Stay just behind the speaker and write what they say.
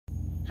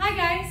Hi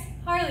guys,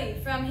 Harley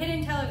from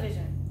Hidden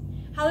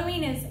Television.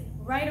 Halloween is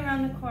right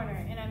around the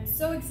corner and I'm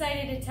so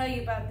excited to tell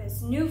you about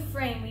this new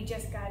frame we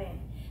just got in,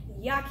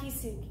 the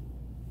Yakisugi.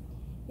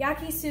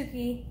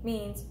 Yakisugi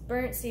means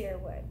burnt cedar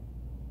wood.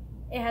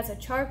 It has a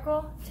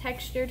charcoal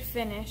textured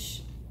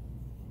finish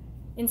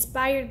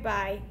inspired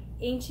by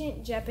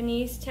ancient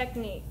Japanese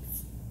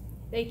techniques.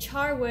 They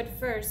char wood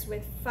first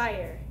with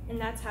fire and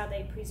that's how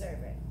they preserve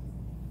it.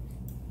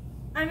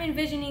 I'm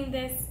envisioning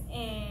this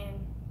in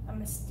a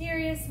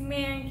mysterious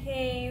man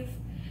cave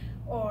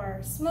or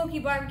smoky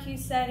barbecue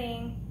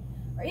setting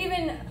or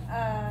even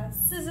a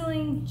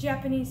sizzling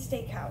Japanese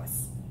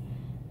steakhouse.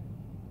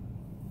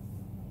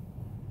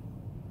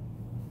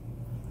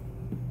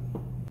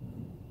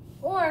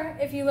 Or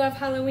if you love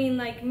Halloween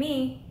like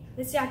me,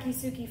 this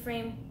Yakisugi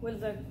frame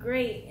would look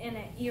great in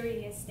an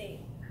eerie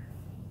estate.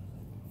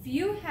 If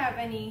you have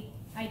any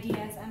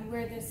ideas on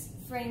where this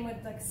frame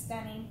would look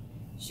stunning,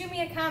 shoot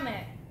me a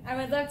comment. I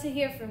would love to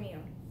hear from you.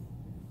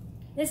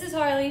 This is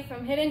Harley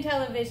from Hidden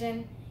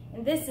Television,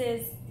 and this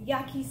is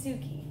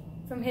Yakisugi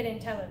from Hidden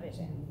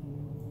Television.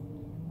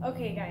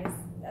 Okay guys,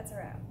 that's a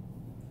wrap.